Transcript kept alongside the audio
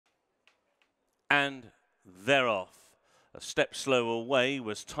And they're off. A step slow away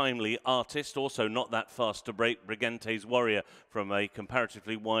was Timely Artist, also not that fast to break. Brigante's Warrior from a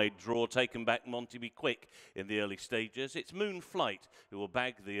comparatively wide draw, taken back Monty Be Quick in the early stages. It's Moonflight who will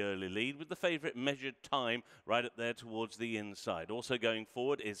bag the early lead with the favourite Measured Time right up there towards the inside. Also going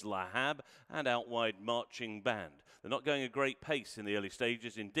forward is Lahab and out wide Marching Band. They're not going a great pace in the early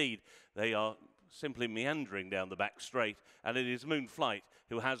stages. Indeed, they are simply meandering down the back straight, and it is Moonflight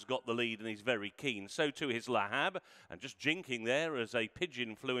who has got the lead and he's very keen. So too is Lahab, and just jinking there as a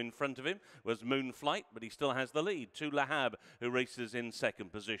pigeon flew in front of him was Moonflight, but he still has the lead to Lahab, who races in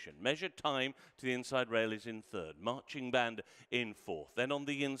second position. Measured Time to the inside rail is in third. Marching Band in fourth. Then on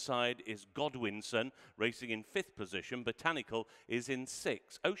the inside is Godwinson racing in fifth position. Botanical is in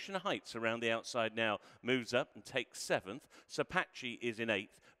sixth. Ocean Heights around the outside now moves up and takes seventh. Sapachi is in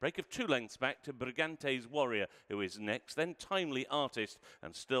eighth. Break of 2 lengths back to Brigante's Warrior, who is next. Then Timely Artist,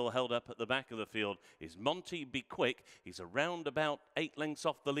 and still held up at the back of the field is Monty Be Quick. He's around about 8 lengths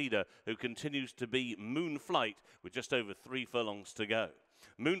off the leader, who continues to be Moonflight with just over 3 furlongs to go.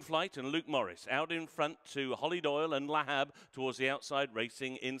 Moonflight and Luke Morris out in front to Holly Doyle and Lahab towards the outside,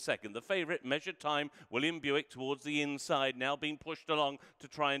 racing in second. The favourite, Measured Time, William Buick towards the inside, now being pushed along to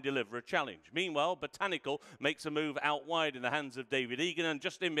try and deliver a challenge. Meanwhile, Botanical makes a move out wide in the hands of David Egan, and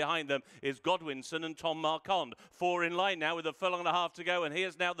just in behind them is Godwinson and Tom Marquand. 4 in line now with a furlong and a half to go, and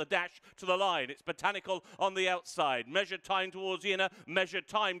here's now the dash to the line. It's Botanical on the outside. Measured Time towards the inner. Measured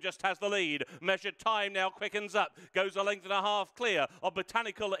Time just has the lead. Measured Time now quickens up, goes a length and a half clear of Botanical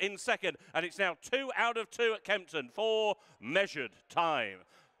in second, and it's now 2 out of 2 at Kempton for Measured Time.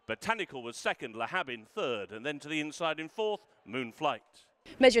 Botanical was second, Lahab in third, and then to the inside in fourth, Moonflight.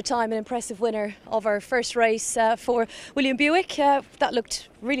 Measured Time, an impressive winner of our first race for William Buick. That looked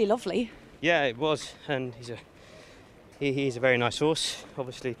really lovely. Yeah, it was, and he's a very nice horse.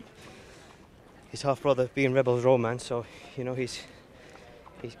 Obviously, his half brother being Rebel's Romance, so you know he's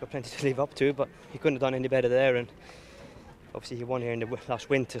got plenty to live up to, but he couldn't have done any better there. And obviously he won here in the last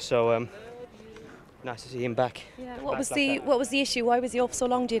winter, so nice to see him back. Yeah. What was the issue? Why was he off so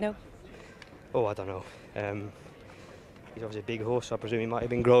long? Do you know? Oh, I don't know. He's obviously a big horse, so I presume he might have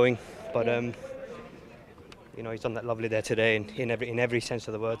been growing. But you know, he's done that lovely there today, in every sense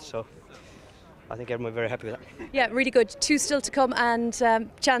of the word. So I think everyone will be very happy with that. Yeah, really good. 2 still to come and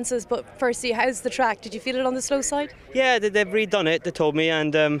chances. But firstly, how's the track? Did you feel it on the slow side? Yeah, they've redone it. They told me,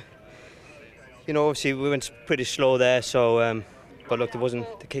 and you know, obviously we went pretty slow there. So, but look, the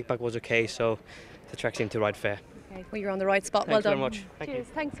kickback was okay. So the track seemed to ride fair. Okay, well, you're on the right spot. Thanks well done. very much. Thank Cheers.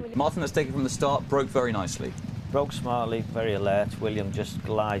 you. Thanks, William. Martin, that's taken from the start, broke very nicely. Broke smartly, very alert. William just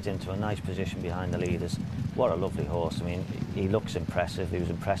glides into a nice position behind the leaders. What a lovely horse. I mean, he looks impressive. He was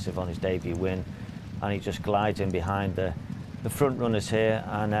impressive on his debut win, and he just glides in behind the front runners here.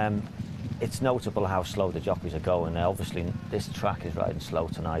 And it's notable how slow the jockeys are going. Obviously, this track is riding slow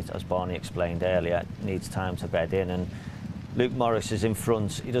tonight, as Barney explained earlier. It needs time to bed in, and Luke Morris is in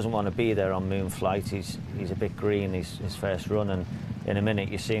front. He doesn't want to be there on Moonflight. He's a bit green, his first run, and in a minute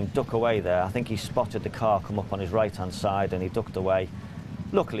you see him duck away there. I think he spotted the car come up on his right-hand side and he ducked away.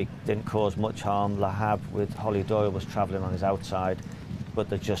 Luckily, didn't cause much harm. Lahab with Holly Doyle was travelling on his outside, but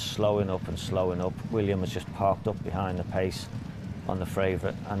they're just slowing up and slowing up. William has just parked up behind the pace on the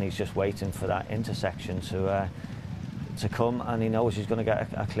favourite, and he's just waiting for that intersection to come, and he knows he's going to get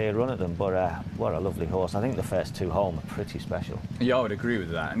a clear run at them. But what a lovely horse. I think the first 2 home are pretty special. Yeah, I would agree with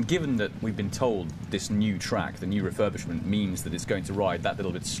that. And given that we've been told this new track, the new refurbishment, means that it's going to ride that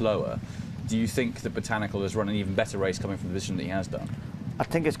little bit slower, do you think that Botanical has run an even better race coming from the position that he has done? I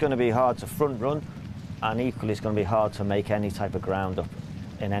think it's going to be hard to front run, and equally it's going to be hard to make any type of ground up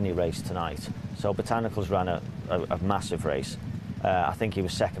in any race tonight. So Botanical's ran a massive race. I think he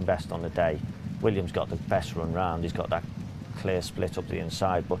was second best on the day. William's got the best run round. He's got that clear split up the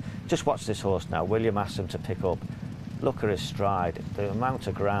inside. But just watch this horse now. William asked him to pick up. Look at his stride, the amount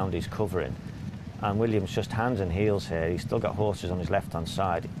of ground he's covering. And William's just hands and heels here. He's still got horses on his left-hand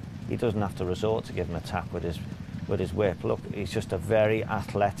side. He doesn't have to resort to give him a tap with his whip. Look, he's just a very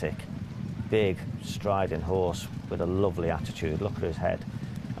athletic, big, striding horse with a lovely attitude. Look at his head.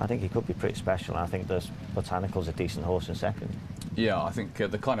 I think he could be pretty special. I think Botanical's a decent horse in second. Yeah, I think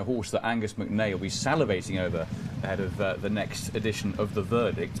the kind of horse that Angus McNay will be salivating over ahead of the next edition of The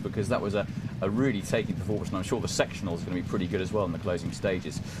Verdict, because that was a really taking performance, and I'm sure the sectionals are going to be pretty good as well in the closing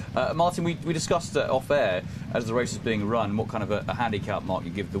stages. Martin, we discussed off-air, as the race is being run, what kind of a handicap mark you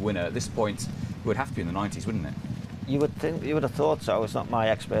give the winner. At this point, it would have to be in the 90s, wouldn't it? You would have thought so. It's not my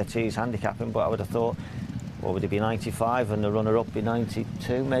expertise handicapping, but I would have thought, what would it be, 95, and the runner-up be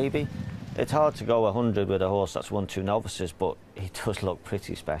 92 maybe? It's hard to go 100 with a horse that's won 2 novices, but he does look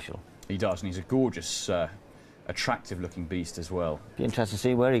pretty special. He does, and he's a gorgeous, attractive-looking beast as well. Be interesting to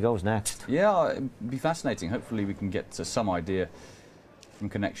see where he goes next. Yeah, it'd be fascinating. Hopefully we can get some idea from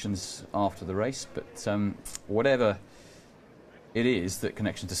Connections after the race, but whatever it is that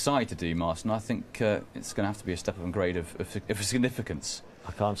Connections decide to do, Martin, I think it's going to have to be a step up in grade of significance.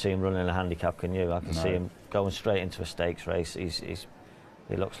 I can't see him running a handicap, can you? I can see him going straight into a stakes race.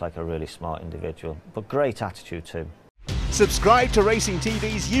 He looks like a really smart individual, but great attitude too. Subscribe to Racing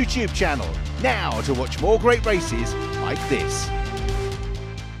TV's YouTube channel now to watch more great races like this.